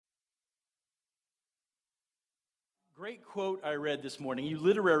Great quote I read this morning. You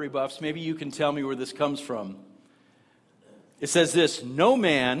literary buffs, maybe you can tell me where this comes from. It says this: no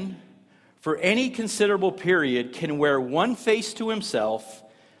man for any considerable period can wear one face to himself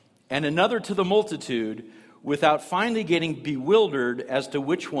and another to the multitude without finally getting bewildered as to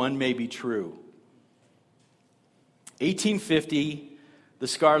which one may be true. 1850, The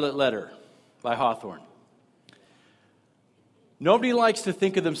Scarlet Letter by Hawthorne. Nobody likes to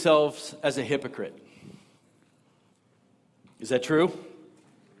think of themselves as a hypocrite. Is that true?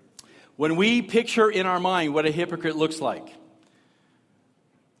 When we picture in our mind what a hypocrite looks like,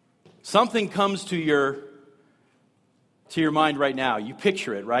 something comes to your mind right now. You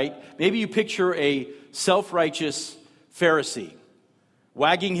picture it, right? Maybe you picture a self-righteous Pharisee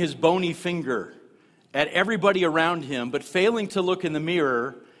wagging his bony finger at everybody around him, but failing to look in the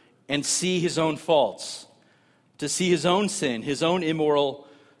mirror and see his own faults, to see his own sin, his own immoral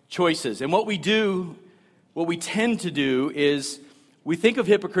choices. And what we tend to do is we think of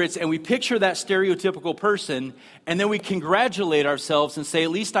hypocrites and we picture that stereotypical person, and then we congratulate ourselves and say,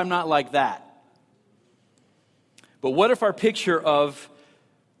 at least I'm not like that. But what if our picture of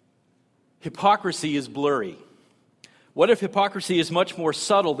hypocrisy is blurry? What if hypocrisy is much more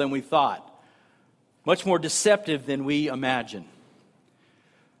subtle than we thought? Much more deceptive than we imagine?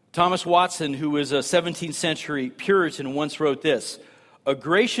 Thomas Watson, who was a 17th century Puritan, once wrote this: a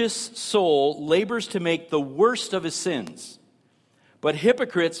gracious soul labors to make the worst of his sins, but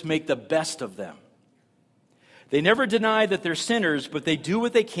hypocrites make the best of them. They never deny that they're sinners, but they do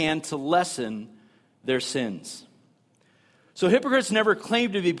what they can to lessen their sins. So hypocrites never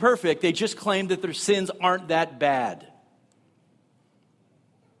claim to be perfect, they just claim that their sins aren't that bad.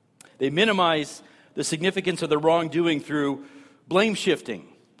 They minimize the significance of their wrongdoing through blame shifting.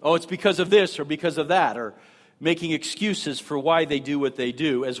 Oh, it's because of this or because of that, or making excuses for why they do what they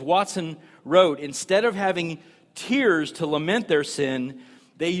do. As Watson wrote, instead of having tears to lament their sin,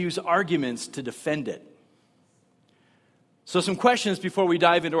 they use arguments to defend it. So some questions before we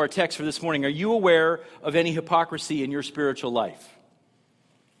dive into our text for this morning. Are you aware of any hypocrisy in your spiritual life?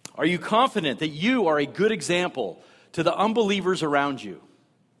 Are you confident that you are a good example to the unbelievers around you?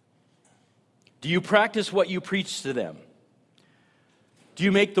 Do you practice what you preach to them? Do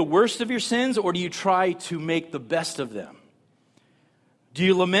you make the worst of your sins, or do you try to make the best of them? Do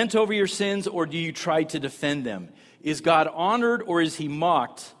you lament over your sins, or do you try to defend them? Is God honored, or is he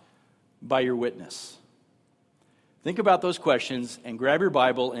mocked by your witness? Think about those questions and grab your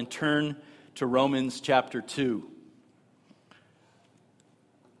Bible and turn to Romans chapter 2.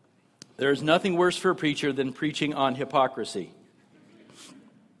 There is nothing worse for a preacher than preaching on hypocrisy.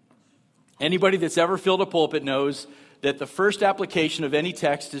 Anybody that's ever filled a pulpit knows that the first application of any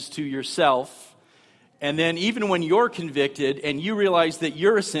text is to yourself. And then even when you're convicted and you realize that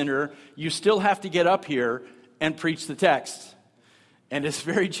you're a sinner, you still have to get up here and preach the text. And it's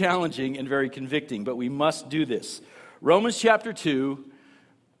very challenging and very convicting, but we must do this. Romans chapter 2,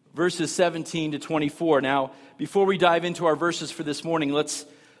 verses 17 to 24. Now, before we dive into our verses for this morning, let's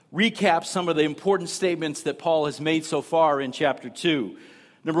recap some of the important statements that Paul has made so far in chapter 2.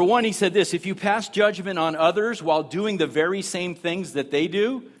 Number one, he said this: if you pass judgment on others while doing the very same things that they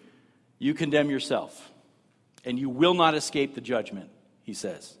do, you condemn yourself, and you will not escape the judgment, he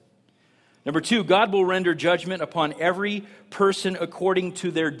says. Number two, God will render judgment upon every person according to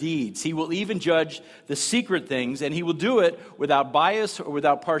their deeds. He will even judge the secret things, and he will do it without bias or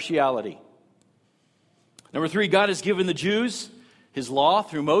without partiality. Number three, God has given the Jews his law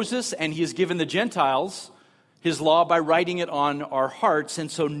through Moses, and he has given the Gentiles his law by writing it on our hearts,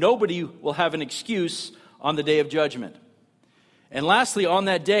 and so nobody will have an excuse on the day of judgment. And lastly, on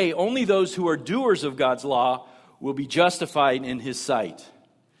that day, only those who are doers of God's law will be justified in his sight.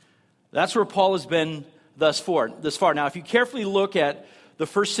 That's where Paul has been thus far. Now, if you carefully look at the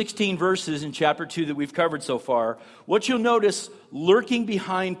first 16 verses in chapter 2 that we've covered so far, what you'll notice lurking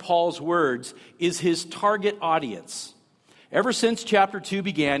behind Paul's words is his target audience. Ever since chapter 2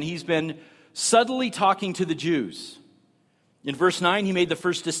 began, he's been subtly talking to the Jews. In verse 9, he made the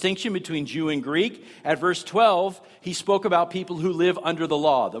first distinction between Jew and Greek. At verse 12, he spoke about people who live under the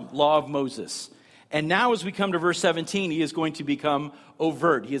law of Moses. And now as we come to verse 17, he is going to become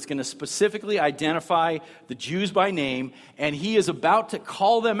overt. He is going to specifically identify the Jews by name, and he is about to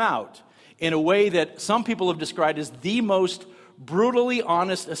call them out in a way that some people have described as the most brutally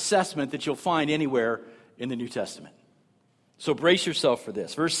honest assessment that you'll find anywhere in the New Testament. So brace yourself for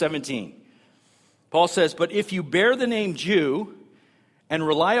this. Verse 17. Paul says, but if you bear the name Jew and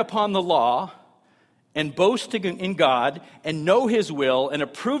rely upon the law and boast in God and know his will and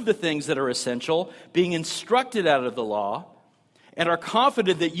approve the things that are essential, being instructed out of the law, and are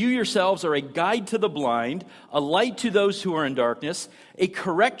confident that you yourselves are a guide to the blind, a light to those who are in darkness, a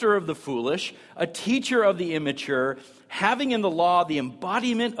corrector of the foolish, a teacher of the immature, having in the law the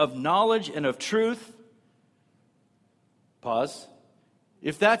embodiment of knowledge and of truth. Pause.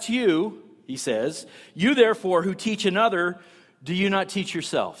 If that's you, he says, you therefore who teach another, do you not teach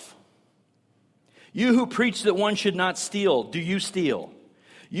yourself? You who preach that one should not steal, do you steal?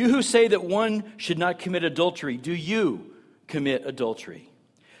 You who say that one should not commit adultery, do you commit adultery?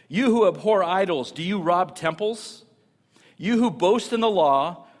 You who abhor idols, do you rob temples? You who boast in the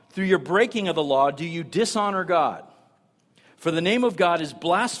law, through your breaking of the law, do you dishonor God? For the name of God is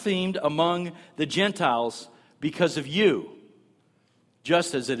blasphemed among the Gentiles because of you,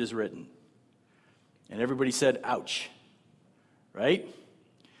 just as it is written. And everybody said, ouch. Right?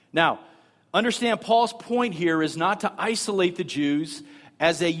 Now, understand Paul's point here is not to isolate the Jews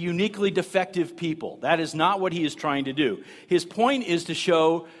as a uniquely defective people. That is not what he is trying to do. His point is to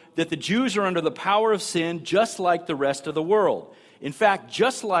show that the Jews are under the power of sin just like the rest of the world. In fact,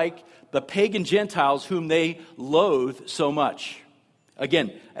 just like the pagan Gentiles whom they loathe so much.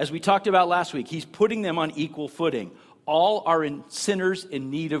 Again, as we talked about last week, he's putting them on equal footing. All are sinners in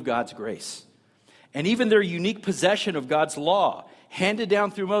need of God's grace. And even their unique possession of God's law, handed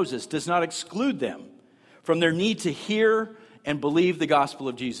down through Moses, does not exclude them from their need to hear and believe the gospel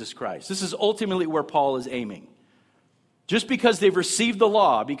of Jesus Christ. This is ultimately where Paul is aiming. Just because they've received the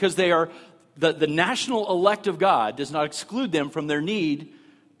law, because they are the national elect of God, does not exclude them from their need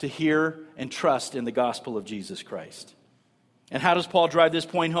to hear and trust in the gospel of Jesus Christ. And how does Paul drive this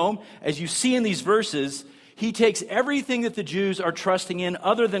point home? As you see in these verses, he takes everything that the Jews are trusting in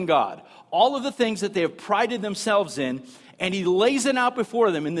other than God, all of the things that they have prided themselves in, and he lays it out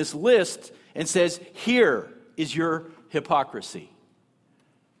before them in this list and says, here is your hypocrisy.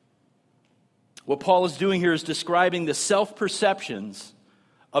 What Paul is doing here is describing the self-perceptions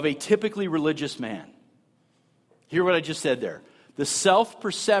of a typically religious man. Hear what I just said there. The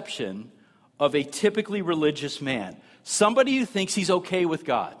self-perception of a typically religious man. Somebody who thinks he's okay with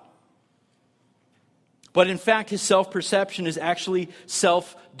God. But in fact, his self-perception is actually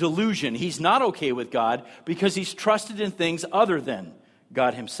self-delusion. He's not okay with God because he's trusted in things other than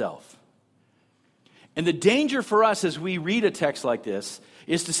God himself. And the danger for us as we read a text like this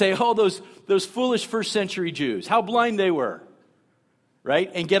is to say, oh, those foolish first century Jews, how blind they were, right?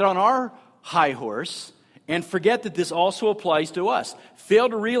 And get on our high horse and forget that this also applies to us. Fail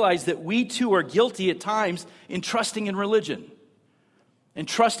to realize that we too are guilty at times in trusting in religion and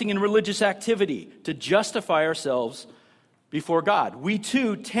trusting in religious activity to justify ourselves before God. We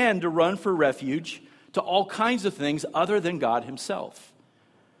too tend to run for refuge to all kinds of things other than God himself.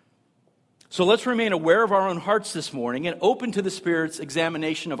 So let's remain aware of our own hearts this morning and open to the Spirit's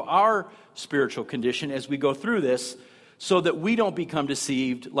examination of our spiritual condition as we go through this so that we don't become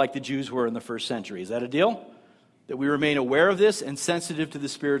deceived like the Jews were in the first century. Is that a deal? That we remain aware of this and sensitive to the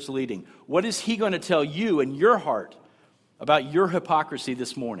Spirit's leading. What is he going to tell you in your heart about your hypocrisy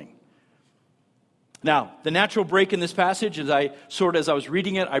this morning? Now, the natural break in this passage, as I was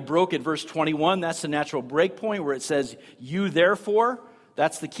reading it, I broke at verse 21. That's the natural break point where it says, you therefore.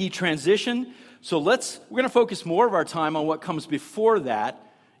 That's the key transition. So we're going to focus more of our time on what comes before that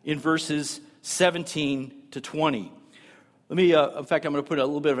in verses 17 to 20. In fact, I'm going to put a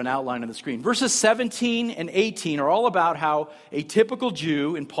little bit of an outline on the screen. Verses 17 and 18 are all about how a typical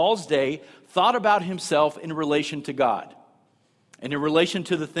Jew in Paul's day thought about himself in relation to God and in relation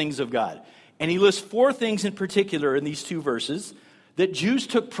to the things of God. And he lists four things in particular in these two verses that Jews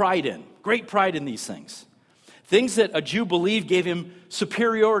took pride in, great pride in these things. Things that a Jew believed gave him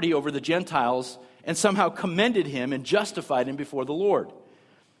superiority over the Gentiles and somehow commended him and justified him before the Lord.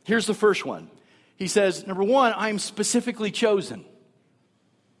 Here's the first one. He says, number one, I am specifically chosen.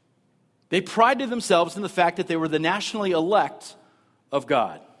 They prided themselves in the fact that they were the nationally elect of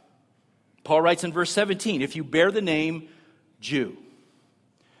God. Paul writes in verse 17, if you bear the name Jew.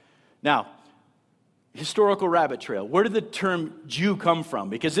 Now, historical rabbit trail. Where did the term Jew come from?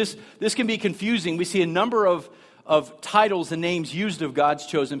 Because this can be confusing. We see a number of titles and names used of God's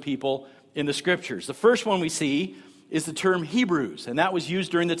chosen people in the Scriptures. The first one we see is the term Hebrews, and that was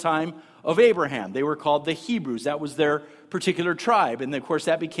used during the time of Abraham. They were called the Hebrews. That was their particular tribe, and of course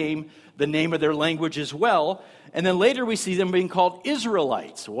that became the name of their language as well. And then later we see them being called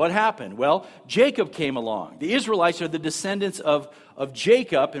Israelites. What happened? Well, Jacob came along. The Israelites are the descendants of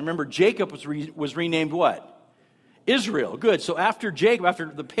Jacob, and remember Jacob was renamed what? Israel. Good. So after Jacob, after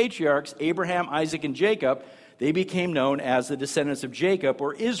the patriarchs, Abraham, Isaac, and Jacob, they became known as the descendants of Jacob,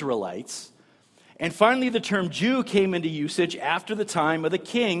 or Israelites. And finally, the term Jew came into usage after the time of the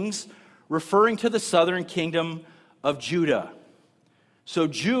kings, referring to the southern kingdom of Judah. So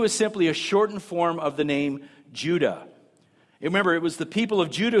Jew is simply a shortened form of the name Judah. Remember, it was the people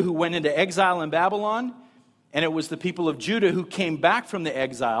of Judah who went into exile in Babylon, and it was the people of Judah who came back from the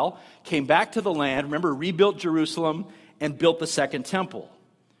exile, came back to the land, remember, rebuilt Jerusalem, and built the second temple.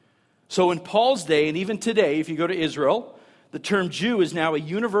 So in Paul's day, and even today, if you go to Israel, the term Jew is now a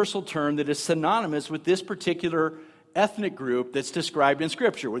universal term that is synonymous with this particular ethnic group that's described in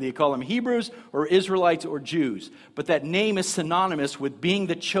Scripture, whether you call them Hebrews or Israelites or Jews. But that name is synonymous with being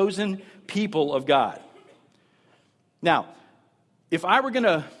the chosen people of God. Now, if I were going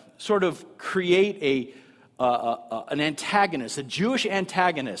to sort of create an antagonist, a Jewish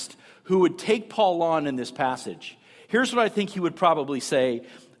antagonist who would take Paul on in this passage, here's what I think he would probably say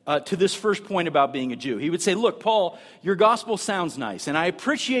to this first point about being a Jew. He would say, look, Paul, your gospel sounds nice, and I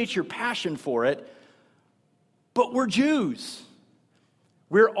appreciate your passion for it, but we're Jews.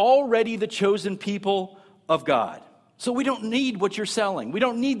 We're already the chosen people of God. So we don't need what you're selling. We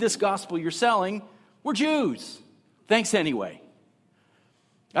don't need this gospel you're selling. We're Jews. Thanks anyway.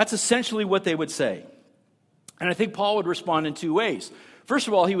 That's essentially what they would say. And I think Paul would respond in two ways. First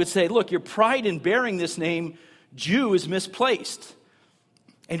of all, he would say, look, your pride in bearing this name Jew is misplaced.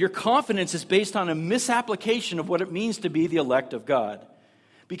 And your confidence is based on a misapplication of what it means to be the elect of God.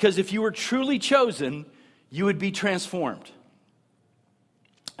 Because if you were truly chosen, you would be transformed.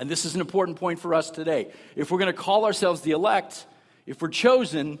 And this is an important point for us today. If we're going to call ourselves the elect, if we're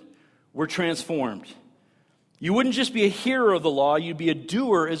chosen, we're transformed. You wouldn't just be a hearer of the law, you'd be a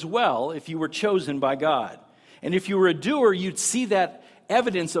doer as well if you were chosen by God. And if you were a doer, you'd see that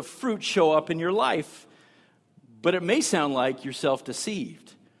evidence of fruit show up in your life. But it may sound like you're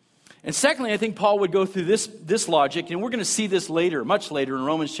self-deceived. And secondly, I think Paul would go through this logic, and we're going to see this later, much later in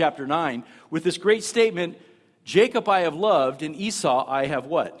Romans chapter 9, with this great statement, Jacob I have loved, and Esau I have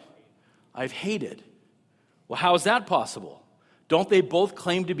what? I've hated. Well, how is that possible? Don't they both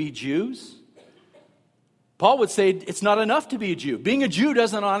claim to be Jews? Paul would say it's not enough to be a Jew. Being a Jew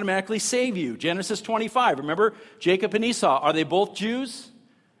doesn't automatically save you. Genesis 25, remember Jacob and Esau, are they both Jews?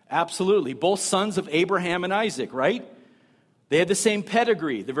 Absolutely. Both sons of Abraham and Isaac, right? They had the same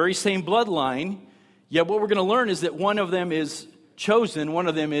pedigree, the very same bloodline, yet what we're going to learn is that one of them is chosen, one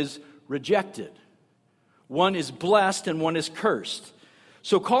of them is rejected. One is blessed and one is cursed.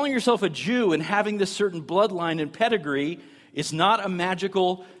 So calling yourself a Jew and having this certain bloodline and pedigree is not a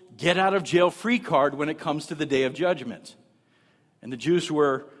magical get-out-of-jail-free card when it comes to the day of judgment. And the Jews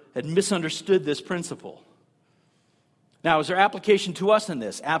had misunderstood this principle. Now, is there application to us in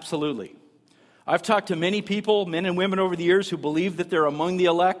this? Absolutely. I've talked to many people, men and women over the years, who believe that they're among the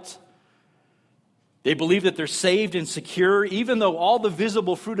elect. They believe that they're saved and secure, even though all the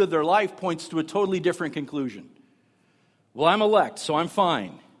visible fruit of their life points to a totally different conclusion. Well, I'm elect, so I'm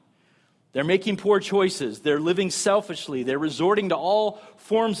fine. They're making poor choices. They're living selfishly. They're resorting to all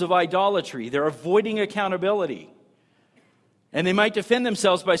forms of idolatry. They're avoiding accountability. And they might defend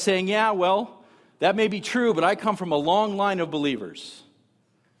themselves by saying, yeah, well, that may be true, but I come from a long line of believers.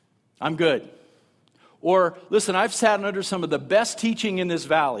 I'm good. Or, listen, I've sat under some of the best teaching in this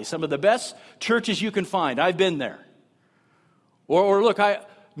valley, some of the best churches you can find. I've been there. Or look,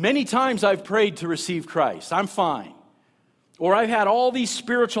 many times I've prayed to receive Christ. I'm fine. Or I've had all these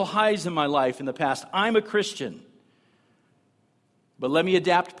spiritual highs in my life in the past. I'm a Christian. But let me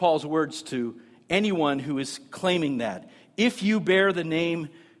adapt Paul's words to anyone who is claiming that. If you bear the name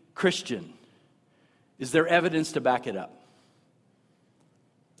Christian, is there evidence to back it up?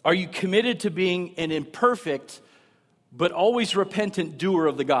 Are you committed to being an imperfect but always repentant doer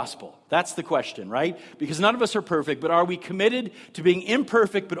of the gospel? That's the question, right? Because none of us are perfect, but are we committed to being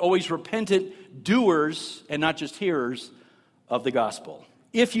imperfect but always repentant doers and not just hearers of the gospel?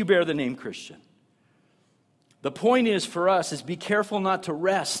 If you bear the name Christian. The point is for us is be careful not to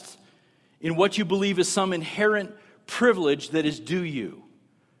rest in what you believe is some inherent privilege that is due you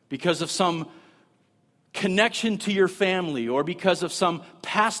because of some connection to your family or because of some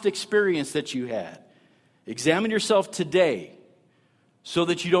past experience that you had. Examine yourself today so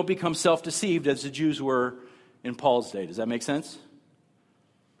that you don't become self-deceived as the Jews were in Paul's day. Does that make sense?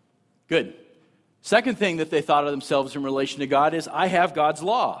 Good. Second thing that they thought of themselves in relation to God is, I have God's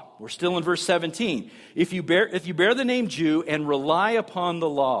law. We're still in verse 17. If you bear the name Jew and rely upon the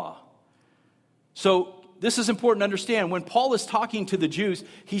law. So this is important to understand. When Paul is talking to the Jews,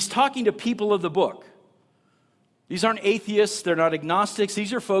 he's talking to people of the book. These aren't atheists, they're not agnostics.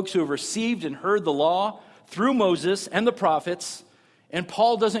 These are folks who have received and heard the law through Moses and the prophets, and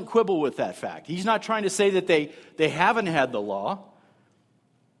Paul doesn't quibble with that fact. He's not trying to say that they haven't had the law.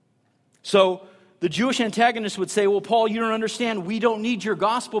 So the Jewish antagonists would say, well, Paul, you don't understand. We don't need your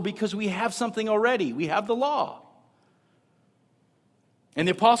gospel because we have something already. We have the law. And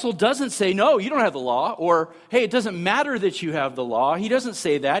the apostle doesn't say, no, you don't have the law, or, hey, it doesn't matter that you have the law. He doesn't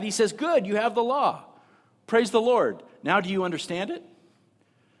say that. He says, good, you have the law. Praise the Lord. Now do you understand it?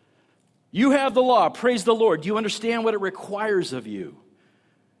 You have the law. Praise the Lord. Do you understand what it requires of you?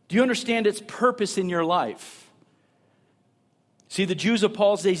 Do you understand its purpose in your life? See, the Jews of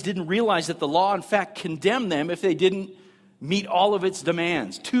Paul's days didn't realize that the law, in fact, condemned them if they didn't meet all of its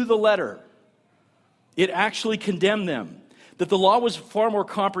demands to the letter. It actually condemned them. That the law was far more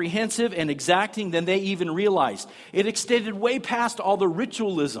comprehensive and exacting than they even realized. It extended way past all the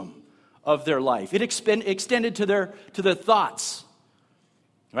ritualism of their life. It extended to their thoughts,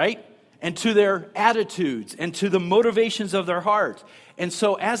 right? And to their attitudes and to the motivations of their heart. And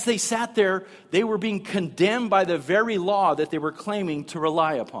so as they sat there, they were being condemned by the very law that they were claiming to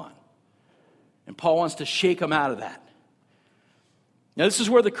rely upon. And Paul wants to shake them out of that. Now, this is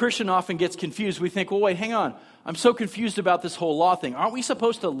where the Christian often gets confused. We think, well, wait, hang on. I'm so confused about this whole law thing. Aren't we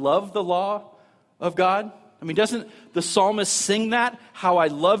supposed to love the law of God? I mean, doesn't the psalmist sing that? How I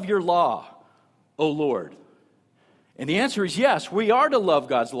love your law, O Lord. And the answer is yes, we are to love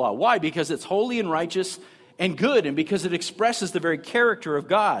God's law. Why? Because it's holy and righteous and good, and because it expresses the very character of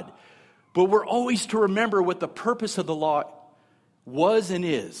God. But we're always to remember what the purpose of the law was and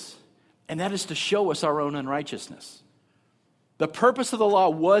is, and that is to show us our own unrighteousness. The purpose of the law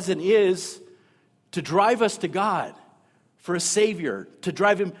was and is to drive us to God for a Savior, to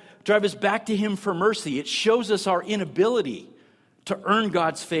drive us back to Him for mercy. It shows us our inability to earn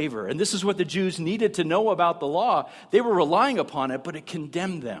God's favor. And this is what the Jews needed to know about the law. They were relying upon it, but it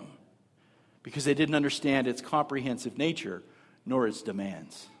condemned them because they didn't understand its comprehensive nature nor its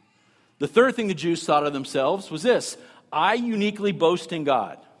demands. The third thing the Jews thought of themselves was this: I uniquely boast in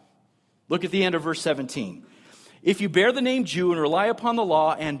God. Look at the end of verse 17. If you bear the name Jew and rely upon the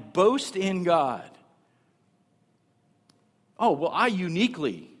law and boast in God. Oh, well, I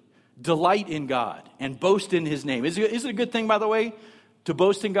uniquely delight in God and boast in His name. Is it a good thing, by the way, to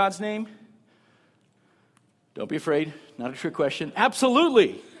boast in God's name? Don't be afraid. Not a trick question.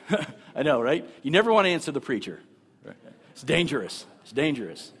 Absolutely. I know, right? You never want to answer the preacher. It's dangerous. It's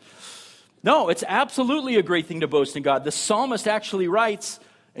dangerous. No, it's absolutely a great thing to boast in God. The psalmist actually writes,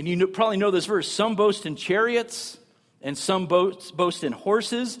 and you probably know this verse, some boast in chariots and some boast in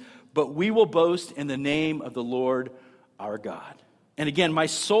horses, but we will boast in the name of the Lord our God. And again, my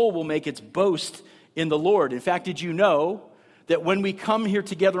soul will make its boast in the Lord. In fact, did you know that when we come here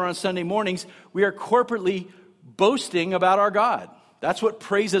together on Sunday mornings, we are corporately boasting about our God? That's what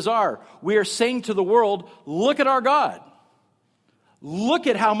praises are. We are saying to the world, look at our God. Look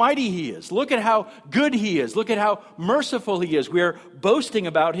at how mighty He is. Look at how good He is. Look at how merciful He is. We are boasting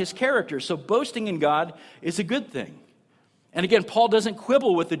about His character. So boasting in God is a good thing. And again, Paul doesn't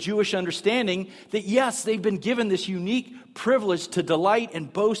quibble with the Jewish understanding that yes, they've been given this unique privilege to delight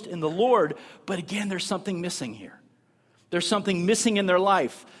and boast in the Lord. But again, there's something missing here. There's something missing in their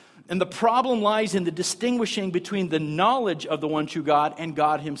life. And the problem lies in the distinguishing between the knowledge of the one true God and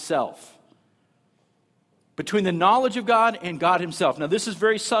God Himself. Between the knowledge of God and God Himself. Now, this is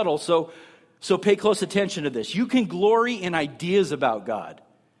very subtle, so pay close attention to this. You can glory in ideas about God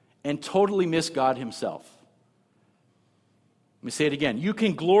and totally miss God Himself. Let me say it again. You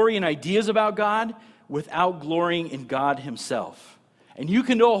can glory in ideas about God without glorying in God Himself. And you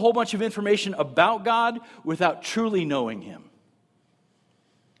can know a whole bunch of information about God without truly knowing Him.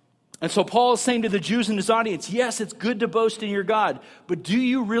 And so Paul is saying to the Jews in his audience, yes, it's good to boast in your God, but do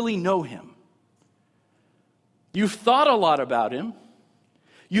you really know Him? You've thought a lot about Him.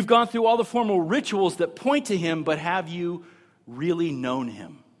 You've gone through all the formal rituals that point to Him, but have you really known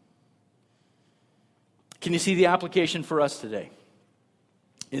Him? Can you see the application for us today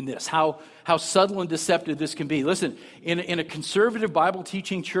in this? How subtle and deceptive this can be. Listen, in a conservative Bible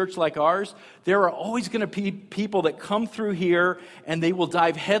teaching church like ours, there are always going to be people that come through here and they will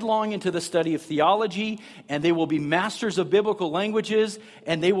dive headlong into the study of theology, and they will be masters of biblical languages,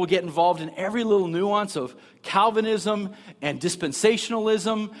 and they will get involved in every little nuance of Calvinism and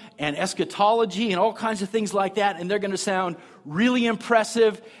dispensationalism and eschatology and all kinds of things like that, and they're going to sound really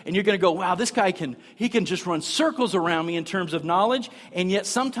impressive, and you're going to go, wow, this guy can just run circles around me in terms of knowledge, and yet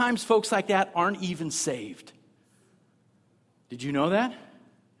sometimes folks like that aren't even saved. Did you know that?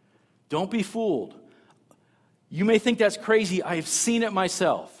 Don't be fooled. You may think that's crazy. I have seen it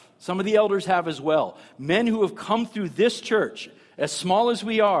myself. Some of the elders have as well. Men who have come through this church, as small as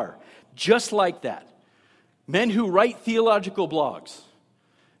we are, just like that. Men who write theological blogs.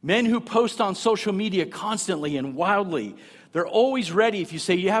 Men who post on social media constantly and wildly. They're always ready if you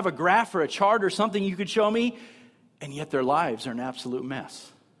say you have a graph or a chart or something you could show me, and yet their lives are an absolute mess.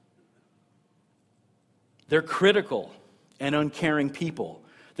 They're critical and uncaring people.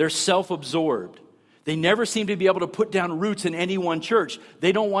 They're self-absorbed. They never seem to be able to put down roots in any one church.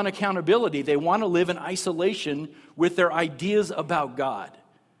 They don't want accountability. They want to live in isolation with their ideas about God.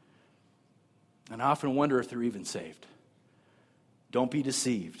 And I often wonder if they're even saved. Don't be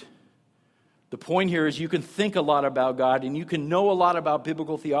deceived. The point here is you can think a lot about God and you can know a lot about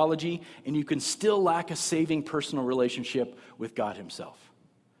biblical theology and you can still lack a saving personal relationship with God himself.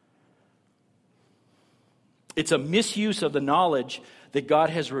 It's a misuse of the knowledge that God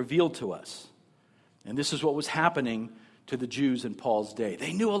has revealed to us. And this is what was happening to the Jews in Paul's day.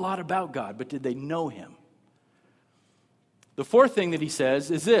 They knew a lot about God, but did they know him? The fourth thing that he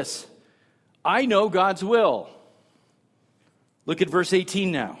says is this: I know God's will. Look at verse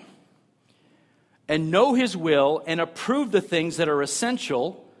 18 now. And know his will and approve the things that are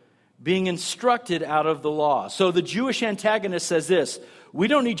essential, being instructed out of the law. So the Jewish antagonist says this: we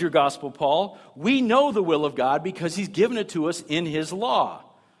don't need your gospel, Paul. We know the will of God because he's given it to us in his law.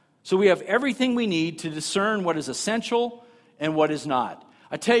 So we have everything we need to discern what is essential and what is not.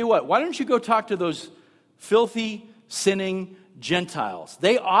 I tell you what, why don't you go talk to those filthy, sinning Gentiles?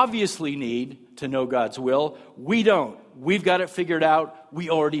 They obviously need to know God's will. We don't. We've got it figured out. We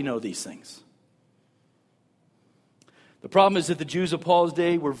already know these things. The problem is that the Jews of Paul's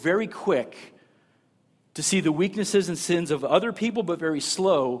day were very quick to see the weaknesses and sins of other people, but very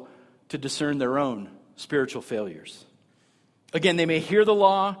slow to discern their own spiritual failures. Again, they may hear the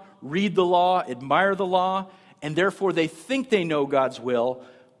law, read the law, admire the law, and therefore they think they know God's will,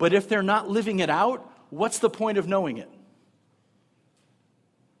 but if they're not living it out, what's the point of knowing it?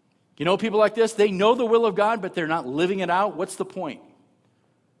 You know people like this? They know the will of God, but they're not living it out. What's the point?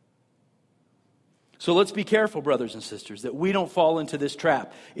 So let's be careful, brothers and sisters, that we don't fall into this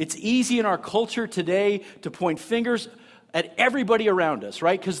trap. It's easy in our culture today to point fingers at everybody around us,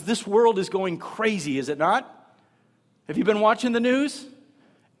 right? Because this world is going crazy, is it not? Have you been watching the news?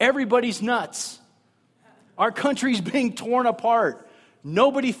 Everybody's nuts. Our country's being torn apart.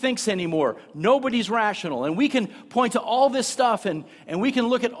 Nobody thinks anymore. Nobody's rational. And we can point to all this stuff and we can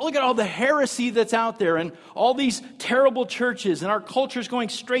look at all the heresy that's out there and all these terrible churches and our culture's going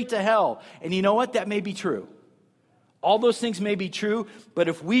straight to hell. And you know what? That may be true. All those things may be true, but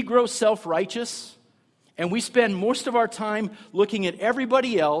if we grow self-righteous and we spend most of our time looking at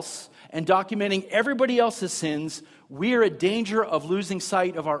everybody else and documenting everybody else's sins, we are in danger of losing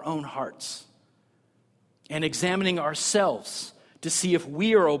sight of our own hearts and examining ourselves to see if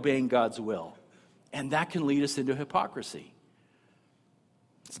we are obeying God's will. And that can lead us into hypocrisy.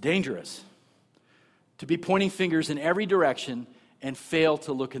 It's dangerous to be pointing fingers in every direction and fail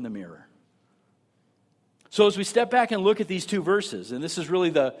to look in the mirror. So as we step back and look at these two verses, and this is really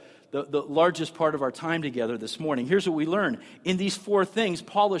the largest part of our time together this morning, here's what we learn. In these four things,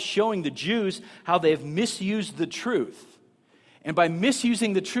 Paul is showing the Jews how they have misused the truth. And by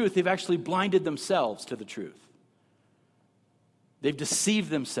misusing the truth, they've actually blinded themselves to the truth. They've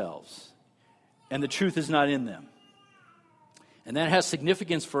deceived themselves, and the truth is not in them. And that has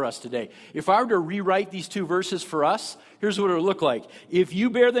significance for us today. If I were to rewrite these two verses for us, here's what it would look like. If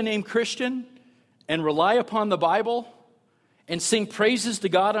you bear the name Christian and rely upon the Bible and sing praises to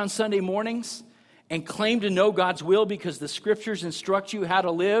God on Sunday mornings and claim to know God's will because the Scriptures instruct you how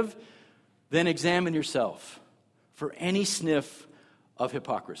to live, then examine yourself for any sniff of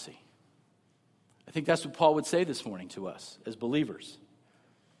hypocrisy. I think that's what Paul would say this morning to us as believers.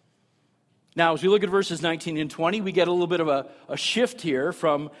 Now, as we look at verses 19 and 20, we get a little bit of a shift here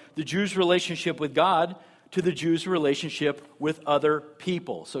from the Jews' relationship with God to the Jews' relationship with other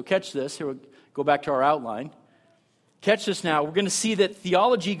people. So catch this. Here, we'll go back to our outline. Catch this now. We're going to see that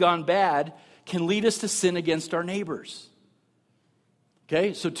theology gone bad can lead us to sin against our neighbors.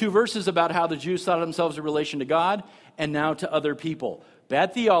 Okay, so two verses about how the Jews thought of themselves in relation to God and now to other people.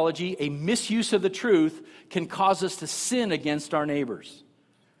 Bad theology, a misuse of the truth, can cause us to sin against our neighbors.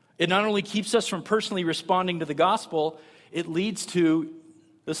 It not only keeps us from personally responding to the gospel, it leads to,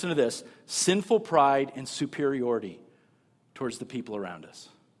 listen to this, sinful pride and superiority towards the people around us.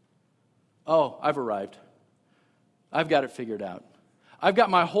 Oh, I've arrived. I've got it figured out. I've got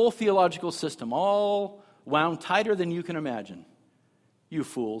my whole theological system all wound tighter than you can imagine. You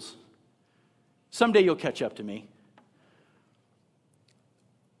fools. Someday you'll catch up to me.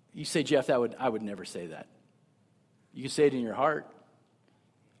 You say, Jeff, I would never say that. You can say it in your heart.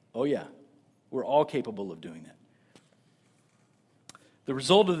 Oh yeah, we're all capable of doing that. The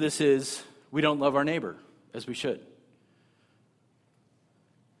result of this is we don't love our neighbor as we should.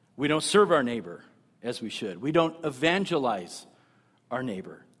 We don't serve our neighbor as we should. We don't evangelize our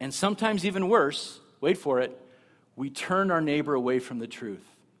neighbor. And sometimes even worse, wait for it, we turn our neighbor away from the truth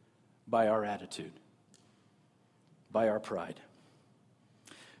by our attitude. by our pride.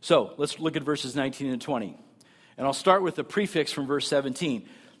 So let's look at verses 19 and 20. And I'll start with the prefix from verse 17.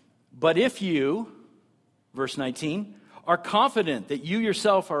 But if you, verse 19, are confident that you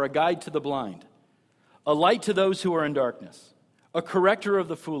yourself are a guide to the blind, a light to those who are in darkness, a corrector of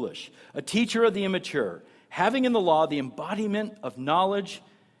the foolish, a teacher of the immature, having in the law the embodiment of knowledge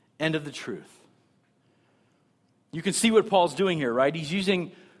and of the truth. You can see what Paul's doing here, right? He's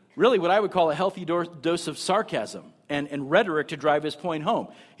using really what I would call a healthy dose of sarcasm and rhetoric to drive his point home.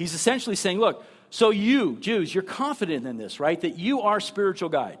 He's essentially saying, look, so you, Jews, you're confident in this, right? That you are spiritual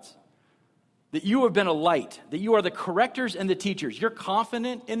guides, that you have been a light, that you are the correctors and the teachers. You're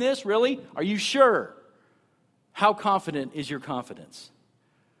confident in this, really? Are you sure? How confident is your confidence?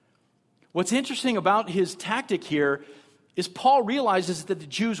 What's interesting about his tactic here is Paul realizes that the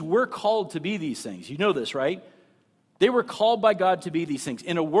Jews were called to be these things. You know this, right? They were called by God to be these things.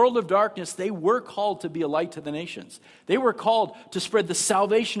 In a world of darkness, they were called to be a light to the nations. They were called to spread the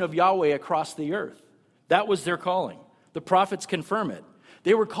salvation of Yahweh across the earth. That was their calling. The prophets confirm it.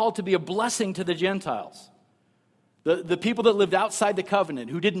 They were called to be a blessing to the Gentiles. The people that lived outside the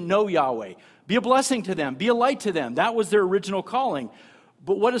covenant, who didn't know Yahweh. Be a blessing to them. Be a light to them. That was their original calling.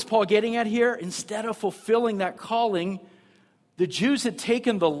 But what is Paul getting at here? Instead of fulfilling that calling, the Jews had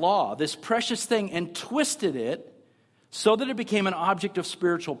taken the law, this precious thing, and twisted it so that it became an object of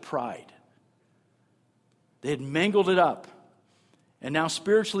spiritual pride. They had mangled it up. And now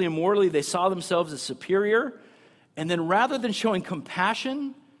spiritually and morally, they saw themselves as superior. And then rather than showing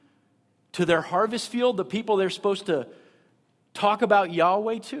compassion to their harvest field, the people they're supposed to talk about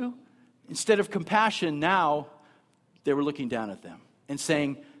Yahweh to, instead of compassion, now they were looking down at them and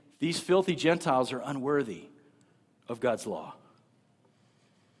saying, these filthy Gentiles are unworthy of God's law.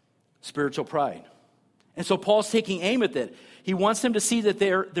 Spiritual pride. And so Paul's taking aim at that. He wants them to see that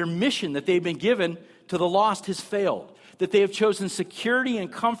their mission that they've been given to the lost has failed. That they have chosen security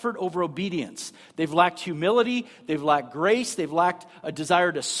and comfort over obedience. They've lacked humility. They've lacked grace. They've lacked a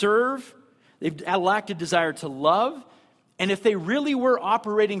desire to serve. They've lacked a desire to love. And if they really were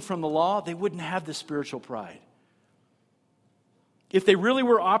operating from the law, they wouldn't have this spiritual pride. If they really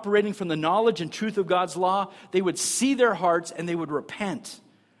were operating from the knowledge and truth of God's law, they would see their hearts and they would repent.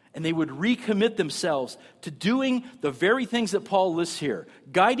 And they would recommit themselves to doing the very things that Paul lists here.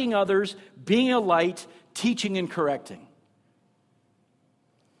 Guiding others, being a light, teaching and correcting.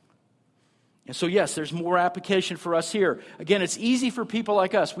 And so yes, there's more application for us here. Again, it's easy for people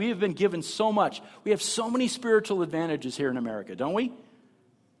like us. We have been given so much. We have so many spiritual advantages here in America, don't we?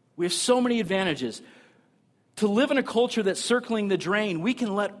 We have so many advantages. To live in a culture that's circling the drain, we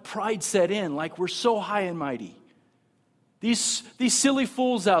can let pride set in like we're so high and mighty. These silly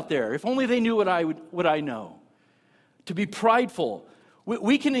fools out there, if only they knew what I know. To be prideful.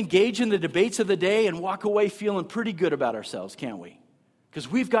 We can engage in the debates of the day and walk away feeling pretty good about ourselves, can't we? Because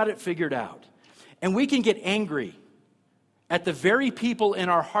we've got it figured out. And we can get angry at the very people in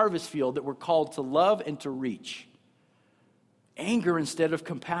our harvest field that we're called to love and to reach. Anger instead of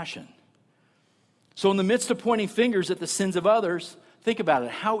compassion. So in the midst of pointing fingers at the sins of others, think about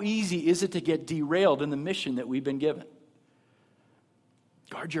it. How easy is it to get derailed in the mission that we've been given?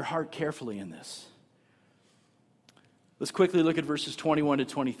 Guard your heart carefully in this. Let's quickly look at verses 21 to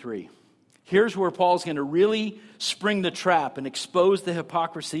 23. Here's where Paul's going to really spring the trap and expose the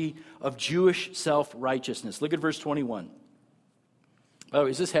hypocrisy of Jewish self-righteousness. Look at verse 21. Oh,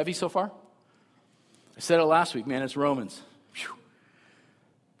 is this heavy so far? I said it last week, man, it's Romans. Whew.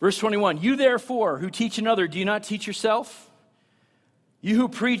 Verse 21, you therefore who teach another, do you not teach yourself? You who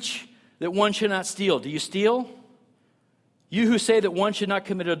preach that one should not steal, do you steal? You who say that one should not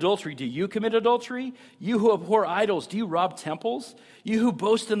commit adultery, do you commit adultery? You who abhor idols, do you rob temples? You who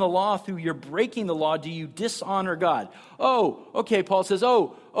boast in the law, through your breaking the law, do you dishonor God? Oh, okay, Paul says,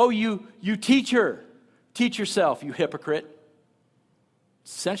 you teacher, teach yourself, you hypocrite.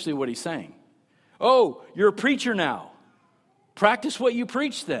 It's essentially what he's saying. Oh, you're a preacher now. Practice what you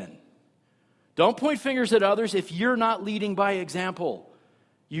preach then. Don't point fingers at others if you're not leading by example.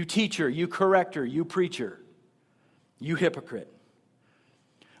 You teacher, you corrector, you preacher. You hypocrite.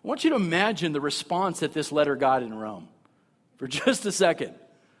 I want you to imagine the response that this letter got in Rome for just a second.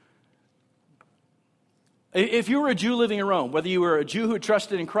 If you were a Jew living in Rome, whether you were a Jew who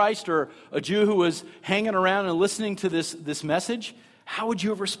trusted in Christ or a Jew who was hanging around and listening to this message, how would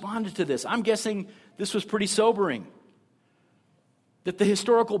you have responded to this? I'm guessing this was pretty sobering. That the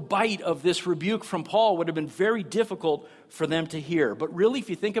historical bite of this rebuke from Paul would have been very difficult for them to hear. But really,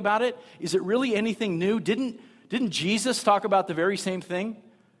 if you think about it, is it really anything new? Didn't Jesus talk about the very same thing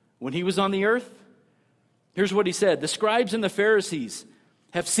when he was on the earth? Here's what he said. The scribes and the Pharisees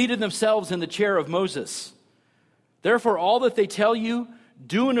have seated themselves in the chair of Moses. Therefore, all that they tell you,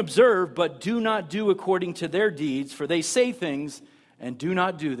 do and observe, but do not do according to their deeds, for they say things and do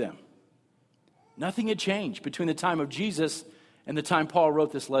not do them. Nothing had changed between the time of Jesus and the time Paul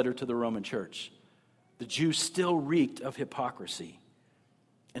wrote this letter to the Roman church. The Jews still reeked of hypocrisy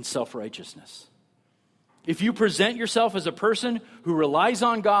and self-righteousness. If you present yourself as a person who relies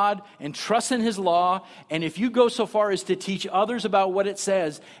on God and trusts in His law, and if you go so far as to teach others about what it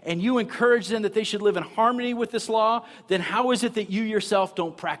says, and you encourage them that they should live in harmony with this law, then how is it that you yourself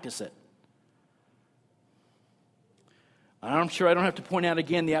don't practice it? I'm sure I don't have to point out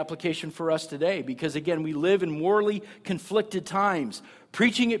again the application for us today, because again, we live in morally conflicted times.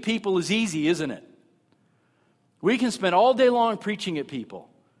 Preaching at people is easy, isn't it? We can spend all day long preaching at people.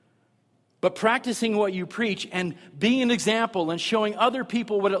 But practicing what you preach and being an example and showing other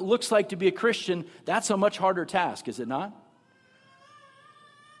people what it looks like to be a Christian, that's a much harder task, is it not?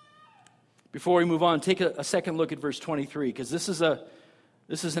 Before we move on, take a second look at verse 23, because this is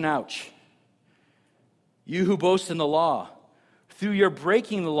an ouch. You who boast in the law, through your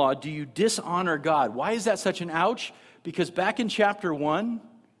breaking the law, do you dishonor God? Why is that such an ouch? Because back in chapter 1,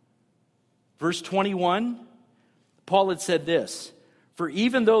 verse 21, Paul had said this, for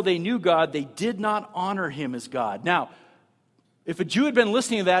even though they knew God, they did not honor Him as God. Now, if a Jew had been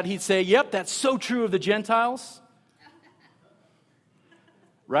listening to that, he'd say, yep, that's so true of the Gentiles.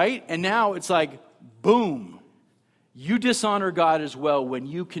 Right? And now it's like, boom, you dishonor God as well when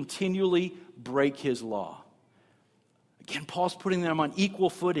you continually break His law. Again, Paul's putting them on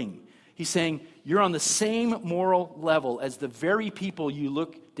equal footing. He's saying, you're on the same moral level as the very people you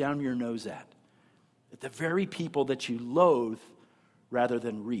look down your nose at the very people that you loathe rather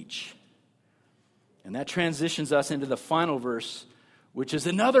than reach. And that transitions us into the final verse, which is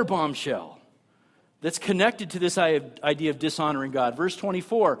another bombshell that's connected to this idea of dishonoring God. Verse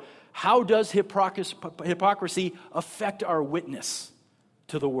 24, how does hypocrisy affect our witness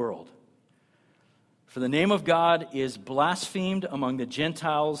to the world? For the name of God is blasphemed among the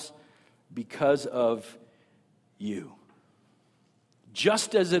Gentiles because of you.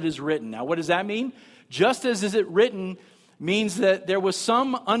 Just as it is written. Now, what does that mean? Just as is it written means that there was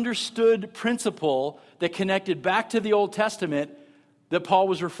some understood principle that connected back to the Old Testament that Paul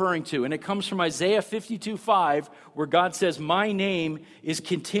was referring to. And it comes from Isaiah 52:5, where God says, my name is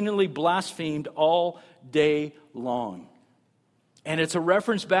continually blasphemed all day long. And it's a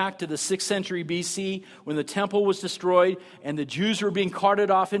reference back to the 6th century BC when the temple was destroyed and the Jews were being carted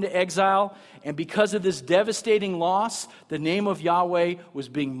off into exile. And because of this devastating loss, the name of Yahweh was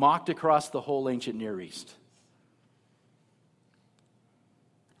being mocked across the whole ancient Near East.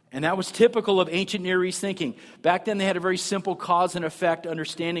 And that was typical of ancient Near East thinking. Back then they had a very simple cause and effect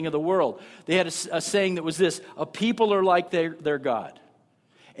understanding of the world. They had a saying that was this, a people are like their God.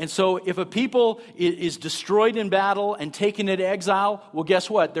 And so if a people is destroyed in battle and taken into exile, well, guess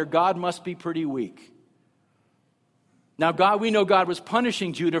what? Their God must be pretty weak. Now, we know God was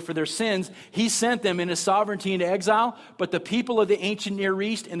punishing Judah for their sins. He sent them in His sovereignty into exile. But the people of the ancient Near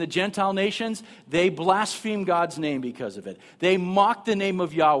East and the Gentile nations, they blasphemed God's name because of it. They mocked the name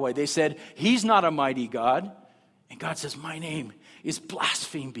of Yahweh. They said, He's not a mighty God. And God says, my name is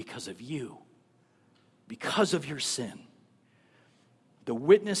blasphemed because of you, because of your sin. The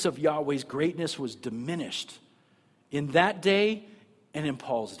witness of Yahweh's greatness was diminished in that day and in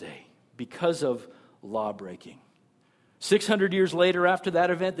Paul's day because of law breaking. 600 years later after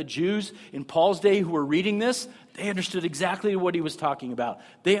that event, the Jews in Paul's day who were reading this, they understood exactly what he was talking about.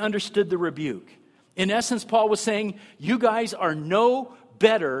 They understood the rebuke. In essence, Paul was saying, you guys are no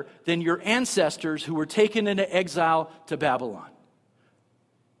better than your ancestors who were taken into exile to Babylon.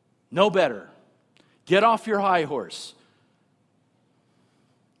 No better. Get off your high horse.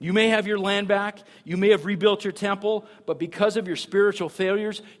 You may have your land back, you may have rebuilt your temple, but because of your spiritual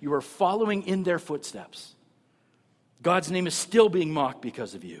failures, you are following in their footsteps. God's name is still being mocked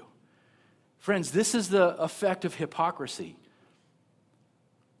because of you. Friends, this is the effect of hypocrisy.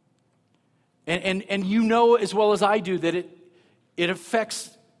 And you know as well as I do that it affects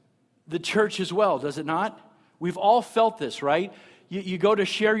the church as well, does it not? We've all felt this, right? You go to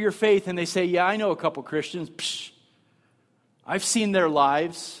share your faith and they say, yeah, I know a couple Christians. Psh, I've seen their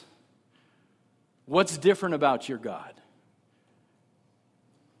lives. What's different about your God?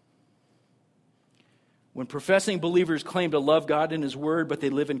 When professing believers claim to love God and His Word, but they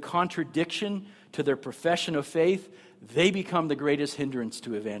live in contradiction to their profession of faith, they become the greatest hindrance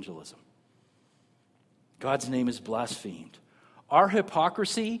to evangelism. God's name is blasphemed. Our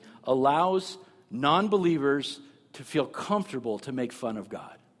hypocrisy allows non-believers to feel comfortable to make fun of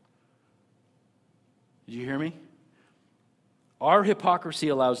God. Did you hear me? Our hypocrisy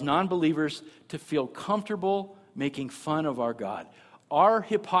allows non-believers to feel comfortable making fun of our God. Our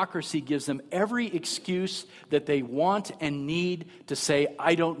hypocrisy gives them every excuse that they want and need to say,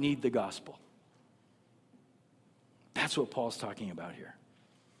 I don't need the gospel. That's what Paul's talking about here.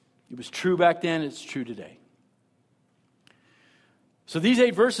 It was true back then, it's true today. So these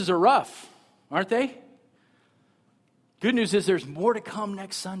 8 verses are rough, aren't they? Good news is there's more to come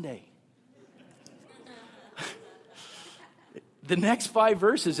next Sunday. The next 5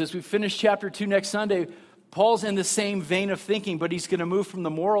 verses, as we finish chapter 2 next Sunday, Paul's in the same vein of thinking, but he's going to move from the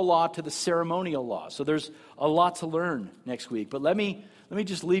moral law to the ceremonial law. So there's a lot to learn next week. But let me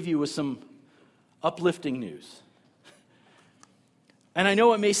just leave you with some uplifting news. And I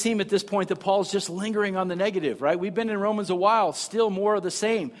know it may seem at this point that Paul's just lingering on the negative, right? We've been in Romans a while, still more of the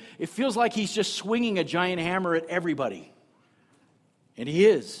same. It feels like he's just swinging a giant hammer at everybody. And he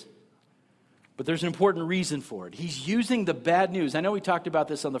is. But there's an important reason for it. He's using the bad news. I know we talked about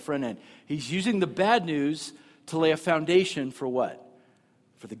this on the front end. He's using the bad news to lay a foundation for what?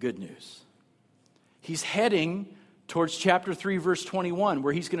 For the good news. He's heading towards chapter 3, verse 21,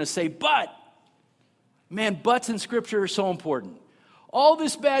 where he's going to say, but, man, buts in Scripture are so important. All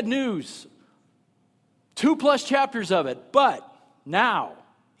this bad news, 2+ chapters of it, but now,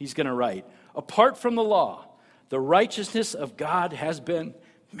 he's going to write, apart from the law, the righteousness of God has been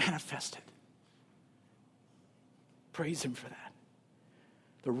manifested. Praise him for that.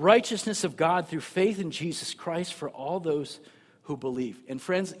 The righteousness of God through faith in Jesus Christ for all those who believe. And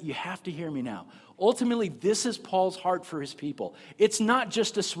friends, you have to hear me now. Ultimately, this is Paul's heart for his people. It's not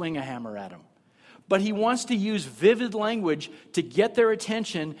just to swing a hammer at them. But he wants to use vivid language to get their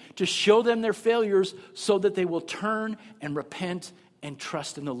attention, to show them their failures so that they will turn and repent and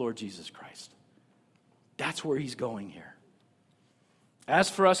trust in the Lord Jesus Christ. That's where he's going here. As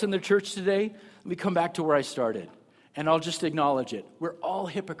for us in the church today, let me come back to where I started. And I'll just acknowledge it. We're all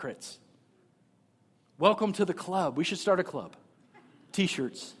hypocrites. Welcome to the club. We should start a club.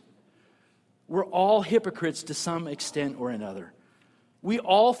 T-shirts. We're all hypocrites to some extent or another. We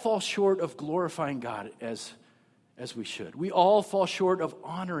all fall short of glorifying God as we should. We all fall short of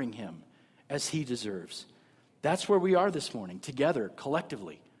honoring him as he deserves. That's where we are this morning, together,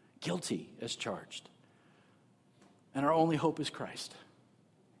 collectively, guilty as charged. And our only hope is Christ.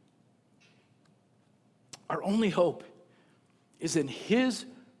 Our only hope is in his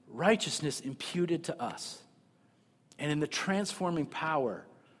righteousness imputed to us and in the transforming power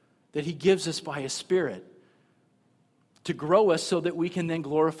that he gives us by his Spirit to grow us so that we can then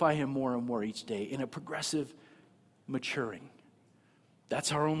glorify him more and more each day in a progressive maturing.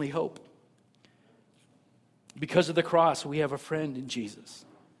 That's our only hope. Because of the cross, we have a friend in Jesus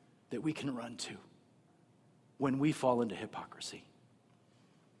that we can run to when we fall into hypocrisy.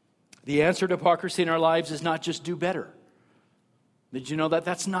 The answer to hypocrisy in our lives is not just do better. Did you know that?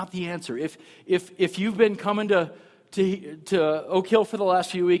 That's not the answer. If you've been coming to Oak Hill for the last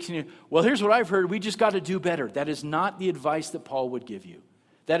few weeks and well, here's what I've heard, we just got to do better. That is not the advice that Paul would give you.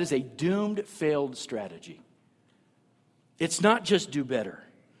 That is a doomed, failed strategy. It's not just do better.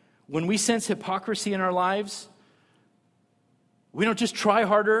 When we sense hypocrisy in our lives, we don't just try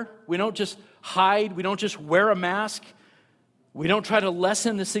harder. We don't just hide. We don't just wear a mask. We don't try to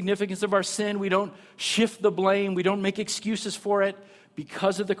lessen the significance of our sin. We don't shift the blame. We don't make excuses for it.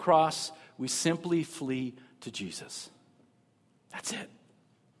 Because of the cross, we simply flee to Jesus. That's it.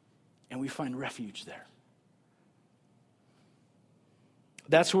 And we find refuge there.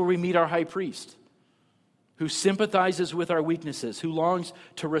 That's where we meet our high priest, who sympathizes with our weaknesses, who longs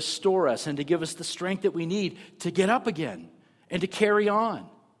to restore us and to give us the strength that we need to get up again and to carry on.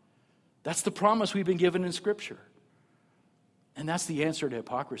 That's the promise we've been given in Scripture. And that's the answer to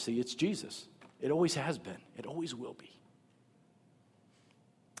hypocrisy. It's Jesus. It always has been. It always will be.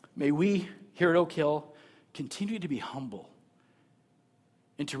 May we, here at Oak Hill, continue to be humble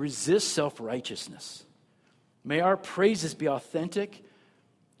and to resist self-righteousness. May our praises be authentic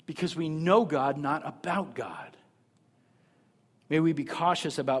because we know God, not about God. May we be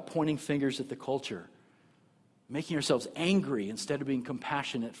cautious about pointing fingers at the culture, making ourselves angry instead of being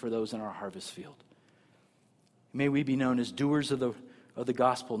compassionate for those in our harvest field. May we be known as doers of the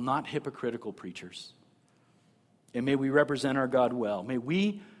gospel, not hypocritical preachers. And may we represent our God well. May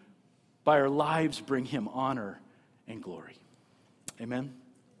we, by our lives, bring him honor and glory. Amen?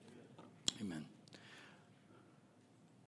 Amen.